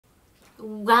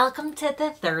Welcome to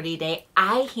the 30-day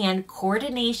eye hand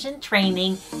coordination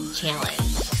training challenge.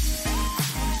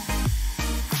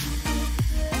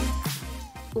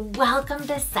 Welcome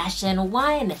to session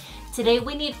 1. Today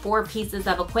we need 4 pieces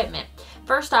of equipment.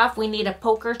 First off, we need a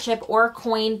poker chip or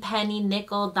coin, penny,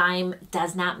 nickel, dime,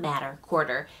 does not matter,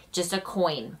 quarter, just a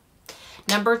coin.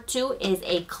 Number 2 is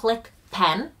a click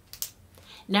pen.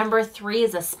 Number 3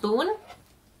 is a spoon.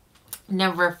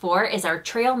 Number 4 is our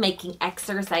trail making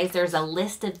exercise. There's a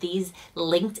list of these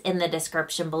linked in the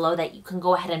description below that you can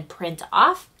go ahead and print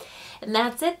off. And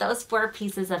that's it, those 4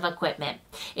 pieces of equipment.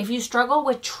 If you struggle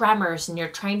with tremors and you're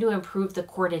trying to improve the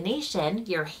coordination,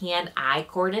 your hand-eye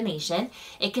coordination,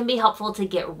 it can be helpful to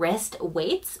get wrist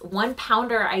weights. 1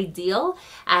 pound are ideal,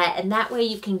 and that way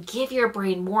you can give your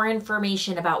brain more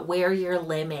information about where your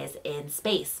limb is in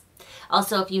space.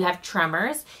 Also, if you have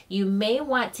tremors, you may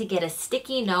want to get a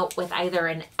sticky note with either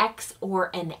an X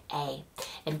or an A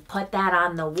and put that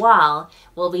on the wall.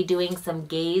 We'll be doing some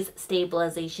gaze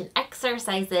stabilization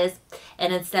exercises,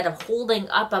 and instead of holding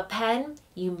up a pen,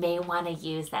 you may want to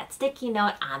use that sticky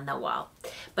note on the wall.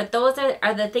 But those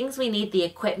are the things we need the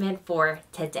equipment for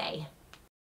today.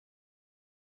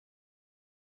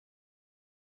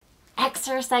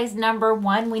 Exercise number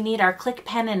 1, we need our click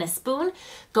pen and a spoon.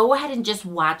 Go ahead and just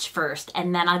watch first,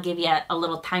 and then I'll give you a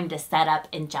little time to set up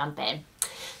and jump in.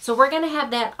 So we're going to have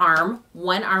that arm,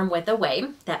 1 arm width away,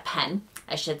 that pen,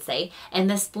 I should say, and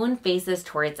the spoon faces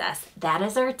towards us. That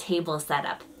is our table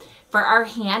setup. For our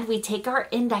hand, we take our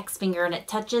index finger and it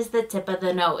touches the tip of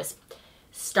the nose.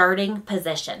 Starting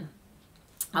position.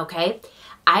 Okay?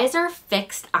 Eyes are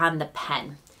fixed on the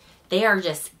pen. They are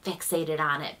just fixated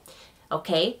on it.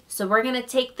 Okay, so we're going to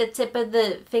take the tip of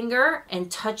the finger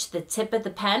and touch the tip of the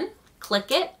pen,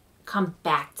 click it, come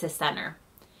back to center.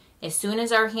 As soon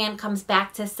as our hand comes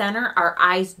back to center, our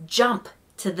eyes jump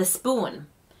to the spoon,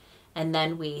 and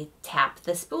then we tap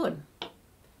the spoon.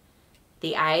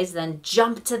 The eyes then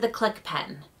jump to the click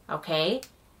pen, okay?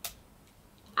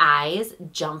 Eyes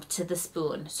jump to the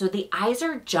spoon. So the eyes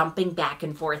are jumping back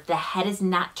and forth. The head is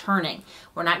not turning.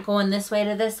 We're not going this way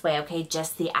to this way, okay?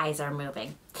 Just the eyes are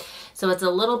moving. So it's a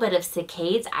little bit of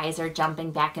saccades. Eyes are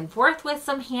jumping back and forth with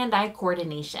some hand-eye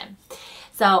coordination.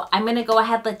 So I'm going to go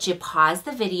ahead, let you pause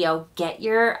the video, get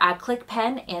your click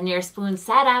pen and your spoon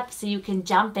set up so you can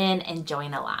jump in and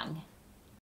join along.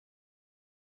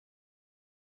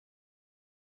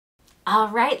 All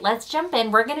right, let's jump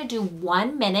in. We're going to do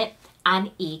 1 minute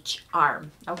on each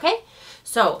arm, okay?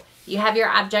 So you have your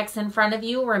objects in front of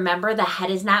you. Remember, the head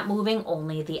is not moving,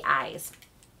 only the eyes.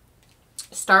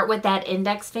 Start with that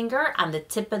index finger on the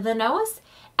tip of the nose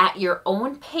at your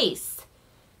own pace.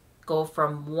 Go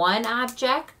from one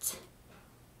object,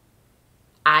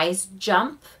 eyes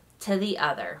jump to the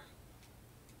other.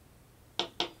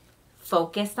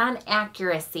 Focus on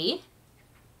accuracy.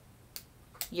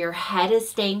 Your head is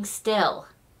staying still.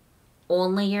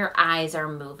 Only your eyes are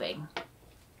moving.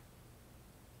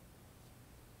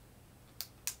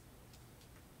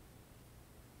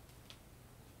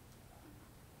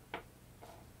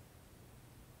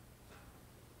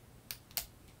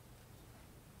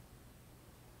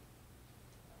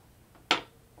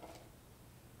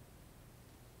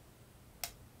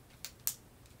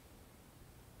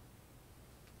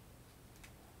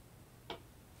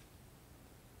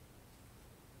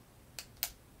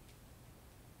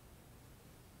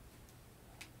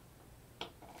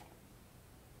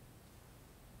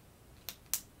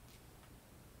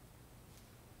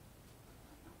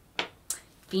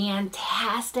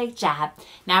 Fantastic job.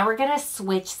 Now we're going to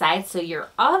switch sides so your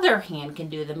other hand can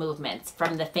do the movements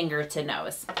from the finger to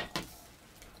nose.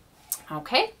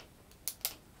 Okay.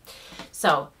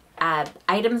 So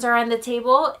items are on the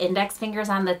table, index fingers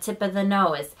on the tip of the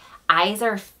nose. Eyes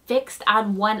are fixed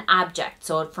on one object.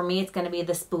 So for me, it's going to be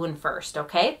the spoon first,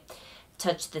 okay?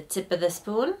 Touch the tip of the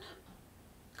spoon,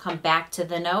 come back to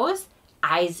the nose,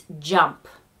 eyes jump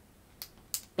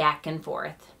back and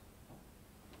forth.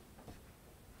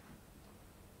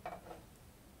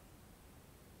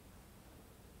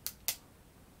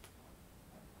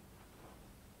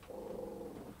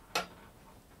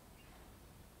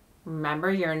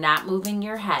 Remember, you're not moving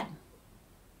your head.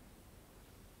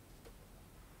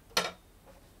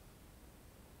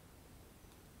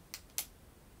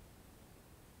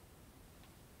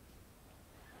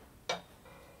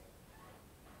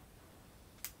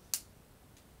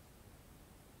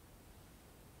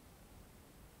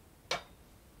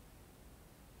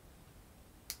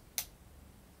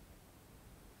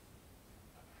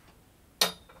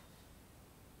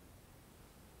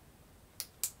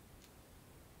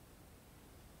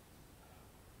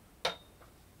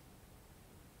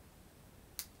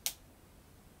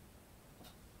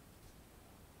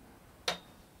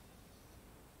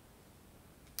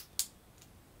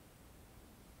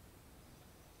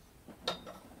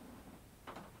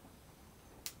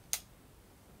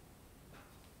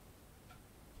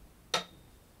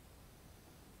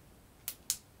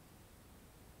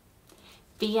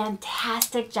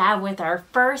 Fantastic job with our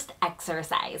first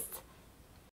exercise.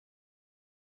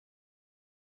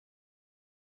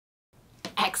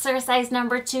 Exercise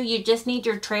number 2, you just need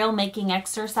your trail making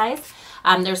exercise.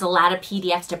 There's a lot of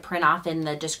PDFs to print off in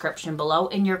the description below,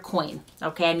 and your coin.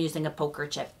 Okay, I'm using a poker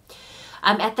chip.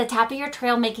 At the top of your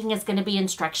trail making is going to be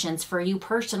instructions for you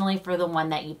personally for the one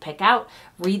that you pick out.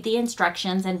 Read the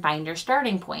instructions and find your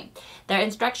starting point. The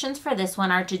instructions for this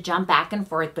one are to jump back and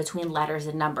forth between letters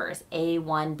and numbers,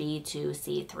 A1, B2,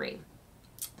 C3.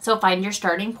 So find your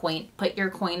starting point, put your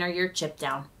coin or your chip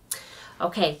down.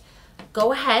 Okay,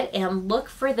 go ahead and look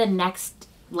for the next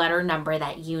letter number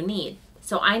that you need.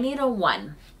 So I need a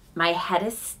 1. My head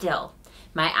is still.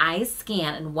 My eyes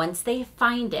scan, and once they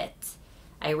find it,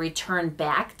 I return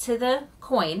back to the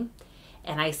coin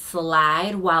and I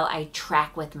slide while I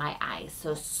track with my eyes.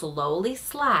 So slowly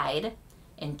slide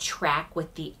and track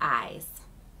with the eyes.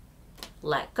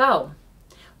 Let go.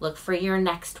 Look for your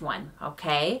next one,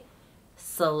 okay?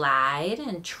 Slide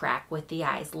and track with the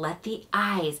eyes. Let the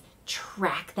eyes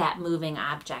track that moving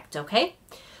object, okay?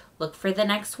 Look for the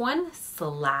next one.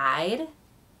 Slide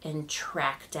and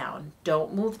track down.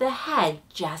 Don't move the head,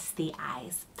 just the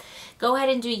eyes. Go ahead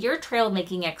and do your trail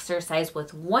making exercise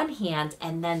with one hand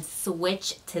and then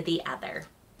switch to the other.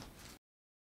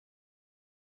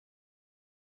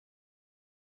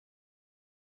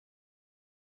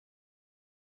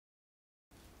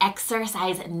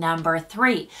 Exercise number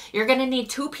 3. You're going to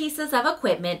need 2 pieces of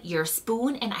equipment, your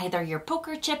spoon and either your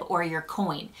poker chip or your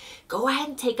coin. Go ahead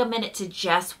and take a minute to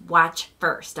just watch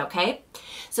first, okay?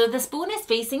 So the spoon is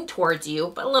facing towards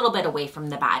you, but a little bit away from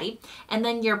the body. And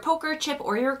then your poker chip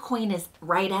or your coin is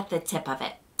right at the tip of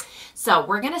it. So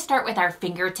we're going to start with our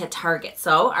finger to target.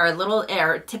 So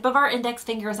our tip of our index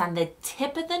finger is on the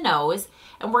tip of the nose,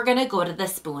 and we're going to go to the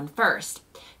spoon first.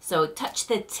 So touch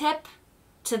the tip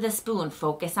to the spoon.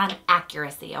 Focus on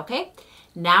accuracy, okay?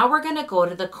 Now we're going to go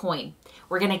to the coin.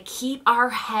 We're going to keep our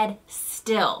head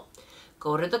still.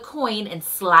 Go to the coin and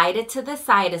slide it to the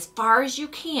side as far as you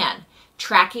can,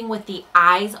 tracking with the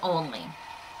eyes only.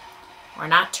 We're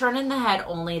not turning the head,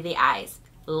 only the eyes.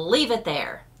 Leave it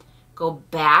there. Go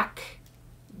back,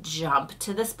 jump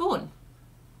to the spoon.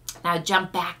 Now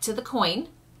jump back to the coin,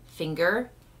 finger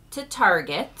to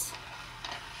target.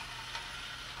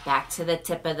 Back to the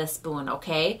tip of the spoon,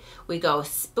 okay? We go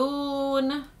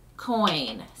spoon,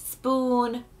 coin,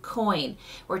 spoon, coin.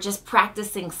 We're just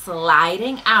practicing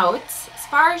sliding out as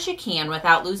far as you can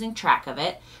without losing track of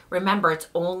it. Remember, it's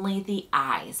only the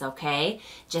eyes, okay?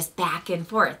 Just back and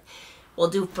forth. We'll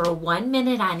do for 1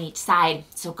 minute on each side.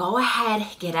 So go ahead,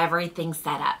 get everything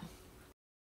set up.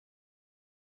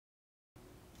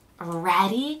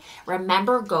 Ready?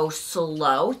 Remember, go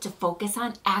slow to focus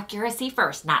on accuracy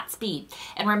first, not speed.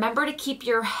 And remember to keep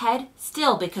your head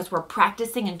still because we're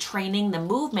practicing and training the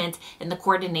movement and the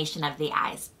coordination of the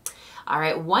eyes. All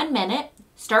right, 1 minute.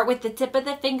 Start with the tip of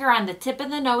the finger on the tip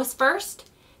of the nose first.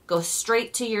 Go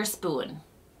straight to your spoon.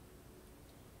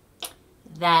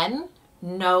 Then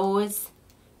nose,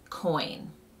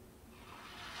 coin.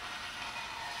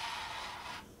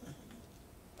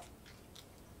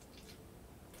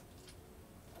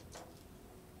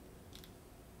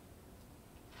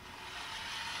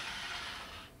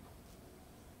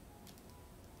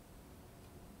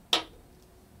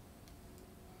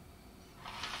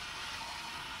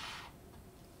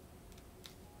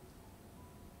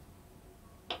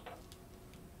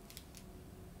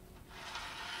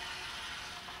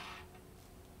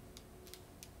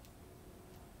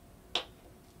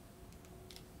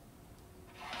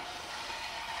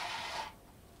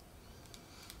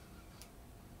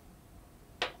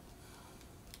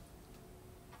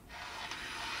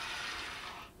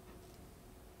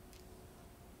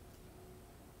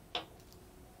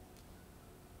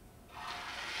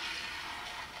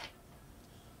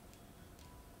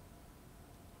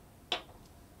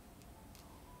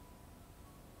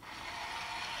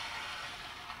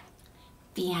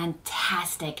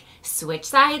 Fantastic. Switch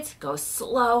sides, go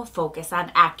slow, focus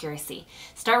on accuracy.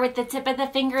 Start with the tip of the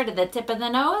finger to the tip of the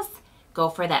nose. Go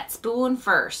for that spoon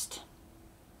first.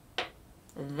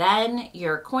 Then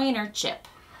your coin or chip.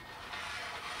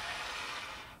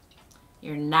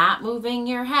 You're not moving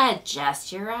your head,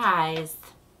 just your eyes.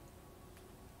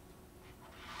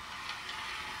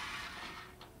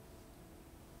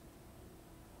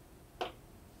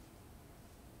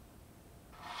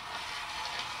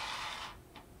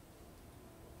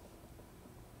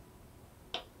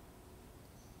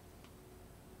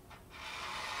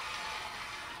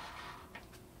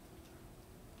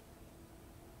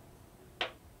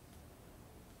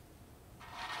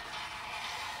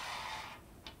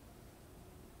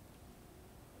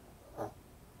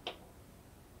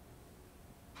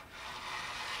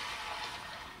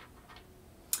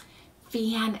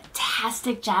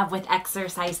 Fantastic job with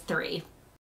exercise 3.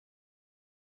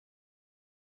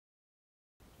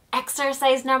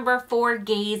 Exercise number 4,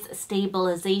 gaze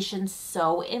stabilization,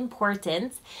 so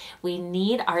important. We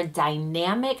need our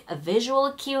dynamic visual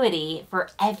acuity for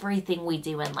everything we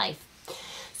do in life.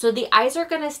 So the eyes are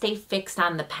going to stay fixed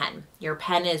on the pen. Your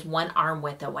pen is one arm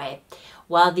width away,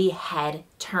 while the head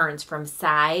turns from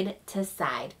side to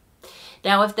side.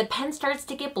 Now, if the pen starts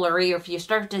to get blurry or if you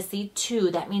start to see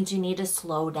 2, that means you need to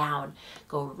slow down.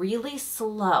 Go really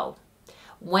slow.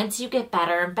 Once you get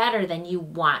better and better, then you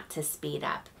want to speed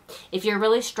up. If you're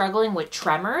really struggling with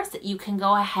tremors, you can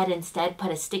go ahead instead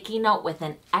put a sticky note with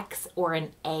an X or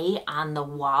an A on the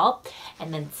wall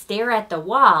and then stare at the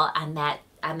wall on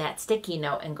that sticky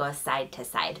note and go side to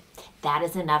side. That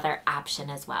is another option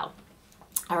as well.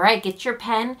 All right, get your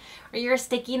pen or your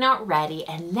sticky note ready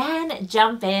and then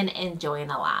jump in and join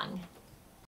along.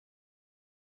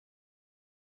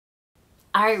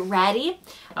 All right, ready?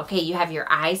 Okay, you have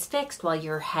your eyes fixed while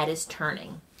your head is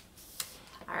turning.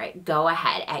 All right, go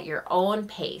ahead at your own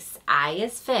pace. Eye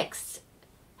is fixed,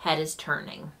 head is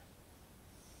turning.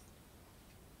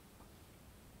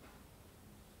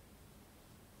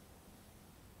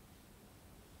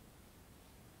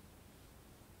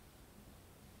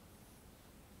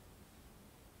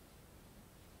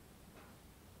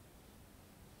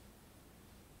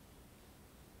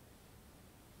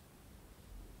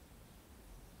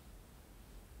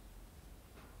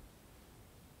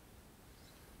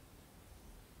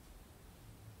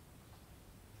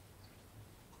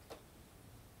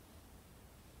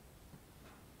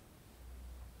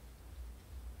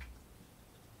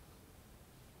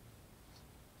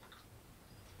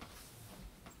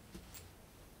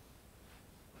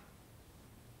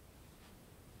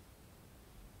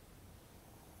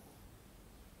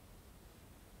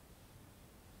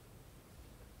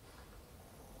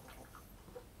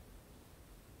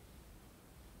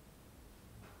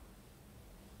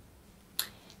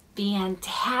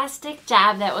 Fantastic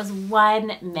job. That was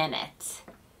 1 minute.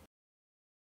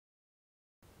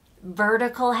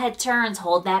 Vertical head turns.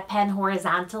 Hold that pen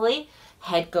horizontally.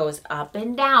 Head goes up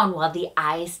and down while the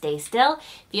eyes stay still.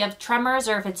 If you have tremors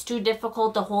or if it's too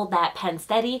difficult to hold that pen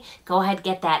steady, go ahead,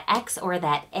 get that X or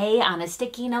that A on a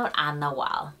sticky note on the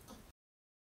wall.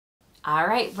 All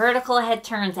right, vertical head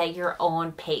turns at your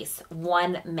own pace.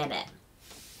 1 minute.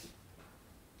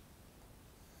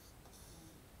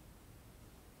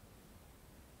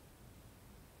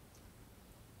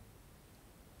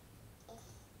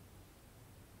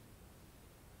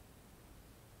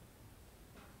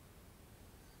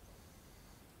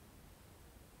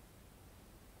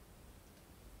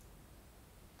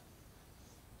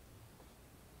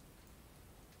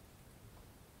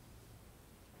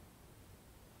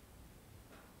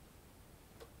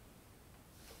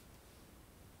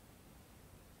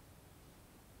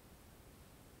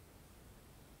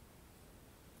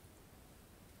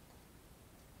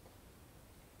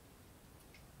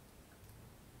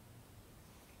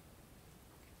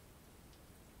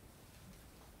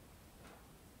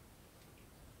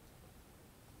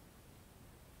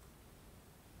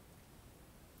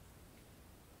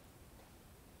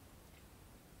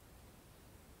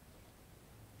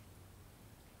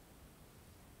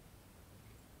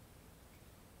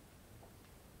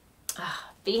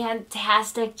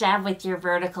 Fantastic job with your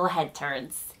vertical head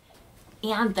turns.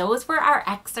 And those were our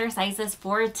exercises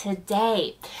for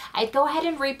today. I'd go ahead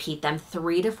and repeat them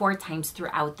 3 to 4 times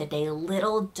throughout the day.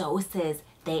 Little doses,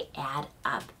 they add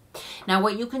up. Now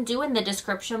what you can do in the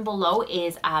description below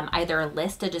is either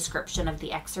list a description of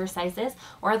the exercises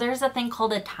or there's a thing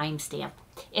called a timestamp.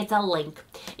 It's a link.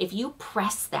 If you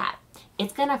press that,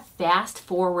 it's going to fast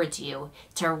forward you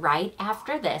to right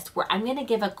after this where I'm going to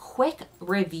give a quick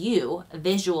review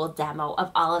visual demo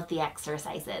of all of the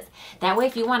exercises. That way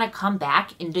if you want to come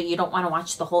back and you don't want to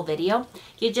watch the whole video,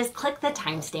 you just click the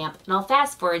timestamp and I'll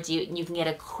fast forward you and you can get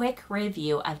a quick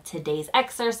review of today's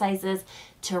exercises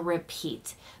to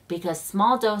repeat. Because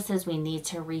small doses, we need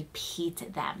to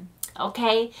repeat them.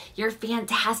 Okay, you're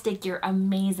fantastic, you're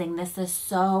amazing. This is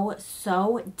so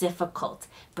difficult,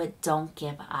 but don't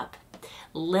give up.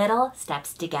 Little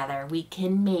steps together, we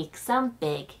can make some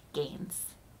big gains.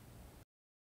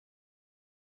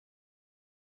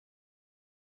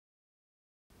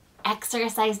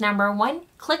 Exercise number 1,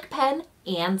 click pen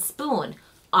and spoon,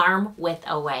 arm width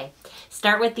away.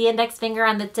 Start with the index finger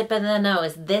on the tip of the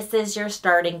nose. This is your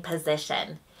starting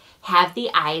position. Have the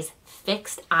eyes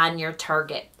fixed on your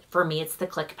target. For me, it's the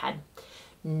click pen.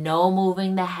 No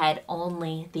moving the head,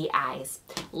 only the eyes.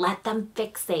 Let them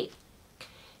fixate.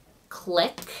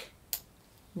 Click,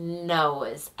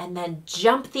 nose, and then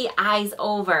jump the eyes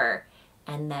over.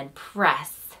 and then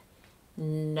press,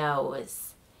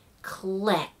 nose,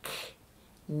 click,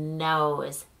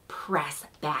 nose, press,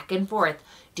 back and forth.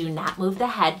 Do not move the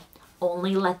head,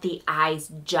 only let the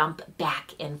eyes jump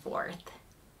back and forth.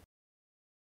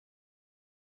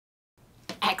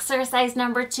 Exercise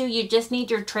number 2, you just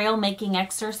need your trail making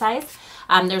exercise.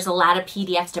 There's a lot of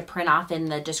PDFs to print off in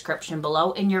the description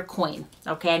below, and your coin.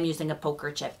 Okay, I'm using a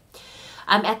poker chip.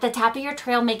 At the top of your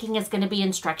trail making is going to be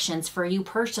instructions for you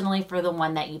personally for the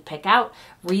one that you pick out.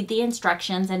 Read the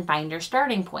instructions and find your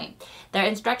starting point. The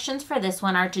instructions for this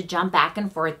one are to jump back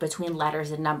and forth between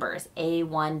letters and numbers,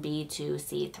 A1, B2,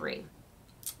 C3.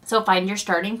 So find your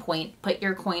starting point, put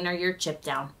your coin or your chip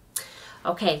down.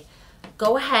 Okay,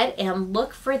 go ahead and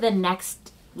look for the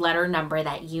next letter number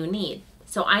that you need.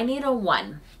 So I need a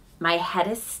 1. My head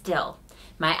is still.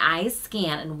 My eyes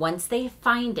scan, and once they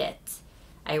find it,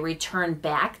 I return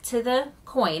back to the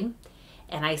coin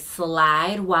and I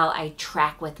slide while I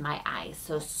track with my eyes.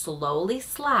 So slowly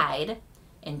slide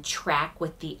and track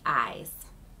with the eyes.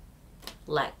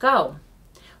 Let go.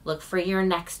 Look for your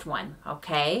next one,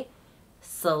 okay?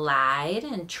 Slide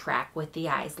and track with the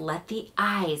eyes. Let the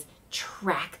eyes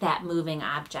track that moving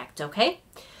object, okay?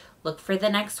 Look for the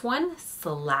next one.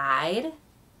 Slide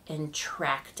and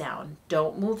track down.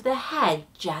 Don't move the head,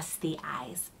 just the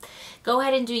eyes. Go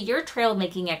ahead and do your trail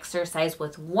making exercise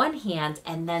with one hand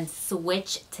and then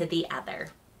switch to the other.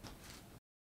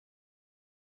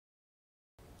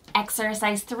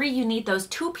 Exercise 3, you need those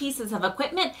 2 pieces of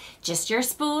equipment, just your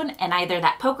spoon and either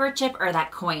that poker chip or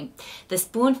that coin. The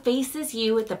spoon faces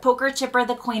you, the poker chip or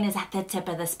the coin is at the tip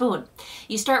of the spoon.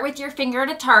 You start with your finger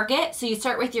to target, so you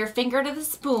start with your finger to the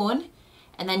spoon,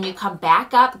 and then you come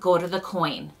back up, go to the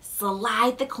coin.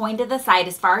 Slide the coin to the side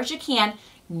as far as you can.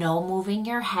 No moving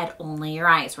your head, only your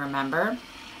eyes, remember?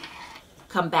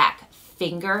 Come back,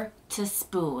 finger to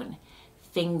spoon,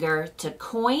 finger to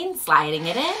coin, sliding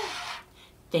it in,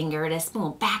 finger to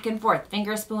spoon, back and forth,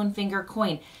 finger, spoon, finger,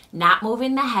 coin. Not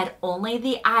moving the head, only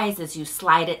the eyes as you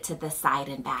slide it to the side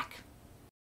and back.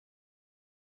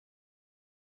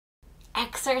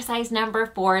 Exercise number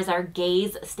 4 is our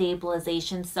gaze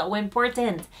stabilization, so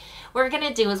important. What we're going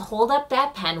to do is hold up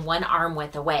that pen one arm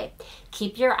width away.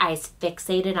 Keep your eyes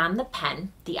fixated on the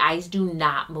pen. The eyes do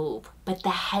not move, but the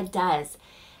head does.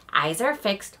 Eyes are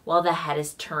fixed while the head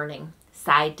is turning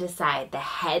side to side. The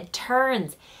head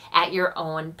turns at your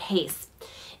own pace.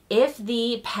 If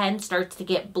the pen starts to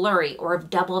get blurry or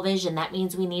double vision, that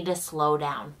means we need to slow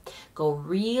down. Go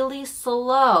really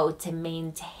slow to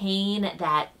maintain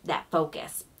that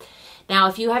focus. Now,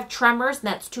 if you have tremors and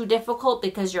that's too difficult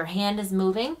because your hand is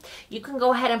moving, you can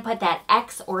go ahead and put that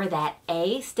X or that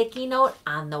A sticky note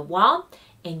on the wall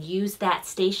and use that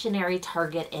stationary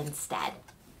target instead.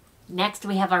 Next,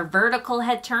 we have our vertical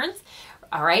head turns.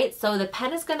 All right, so the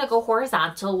pen is going to go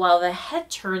horizontal while the head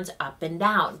turns up and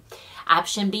down.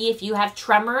 Option B, if you have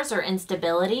tremors or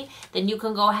instability, then you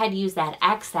can go ahead and use that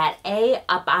X, that A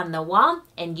up on the wall,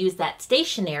 and use that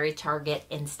stationary target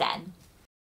instead.